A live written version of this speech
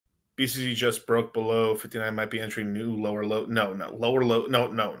BCC just broke below 59. Might be entering new lower low. No, lower low.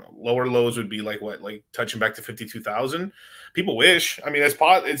 No. Lower lows would be like what? Like touching back to 52,000. People wish. I mean, it's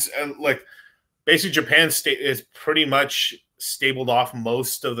like basically Japan is pretty much stabled off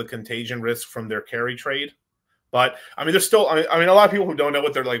most of the contagion risk from their carry trade. But I mean, there's still. I mean, a lot of people who don't know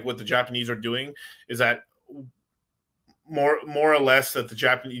what they're like, what the Japanese are doing is that more or less that the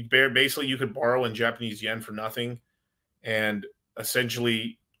Japanese basically you could borrow in Japanese yen for nothing, and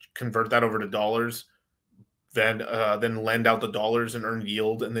essentially convert that over to dollars, then lend out the dollars and earn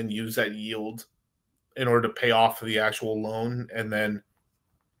yield, and then use that yield in order to pay off the actual loan, and then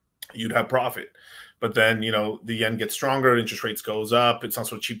you'd have profit. But then, you know, the yen gets stronger, interest rates goes up, it's not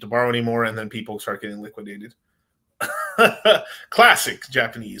so cheap to borrow anymore, and then people start getting liquidated. Classic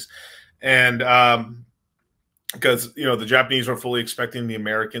Japanese. And because, you know, the Japanese were fully expecting the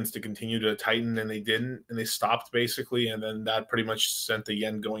Americans to continue to tighten, and they didn't, and they stopped basically, and then that pretty much sent the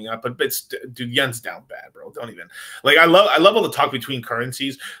yen going up. But it's, dude, yen's down bad, bro. Don't even, like, I love all the talk between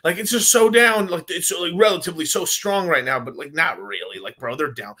currencies. Like, it's just so down, like it's like relatively so strong right now, but like not really. Like, bro,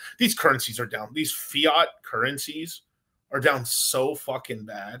 they're down. These currencies are down. These fiat currencies are down so fucking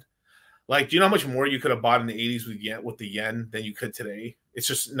bad. Like, do you know how much more you could have bought in the 80s with the yen than you could today? It's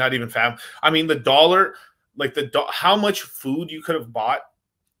just not even fathom. I mean, the dollar. Like how much food you could have bought,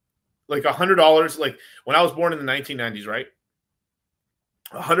 like $100. Like when I was born in the 1990s, right?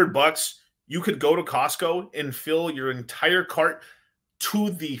 $100, you could go to Costco and fill your entire cart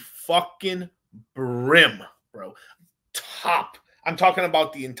to the fucking brim, bro. Top. I'm talking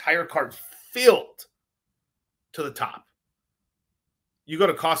about the entire cart filled to the top. You go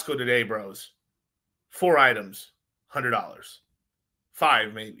to Costco today, bros. 4 items, $100.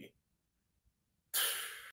 5 maybe.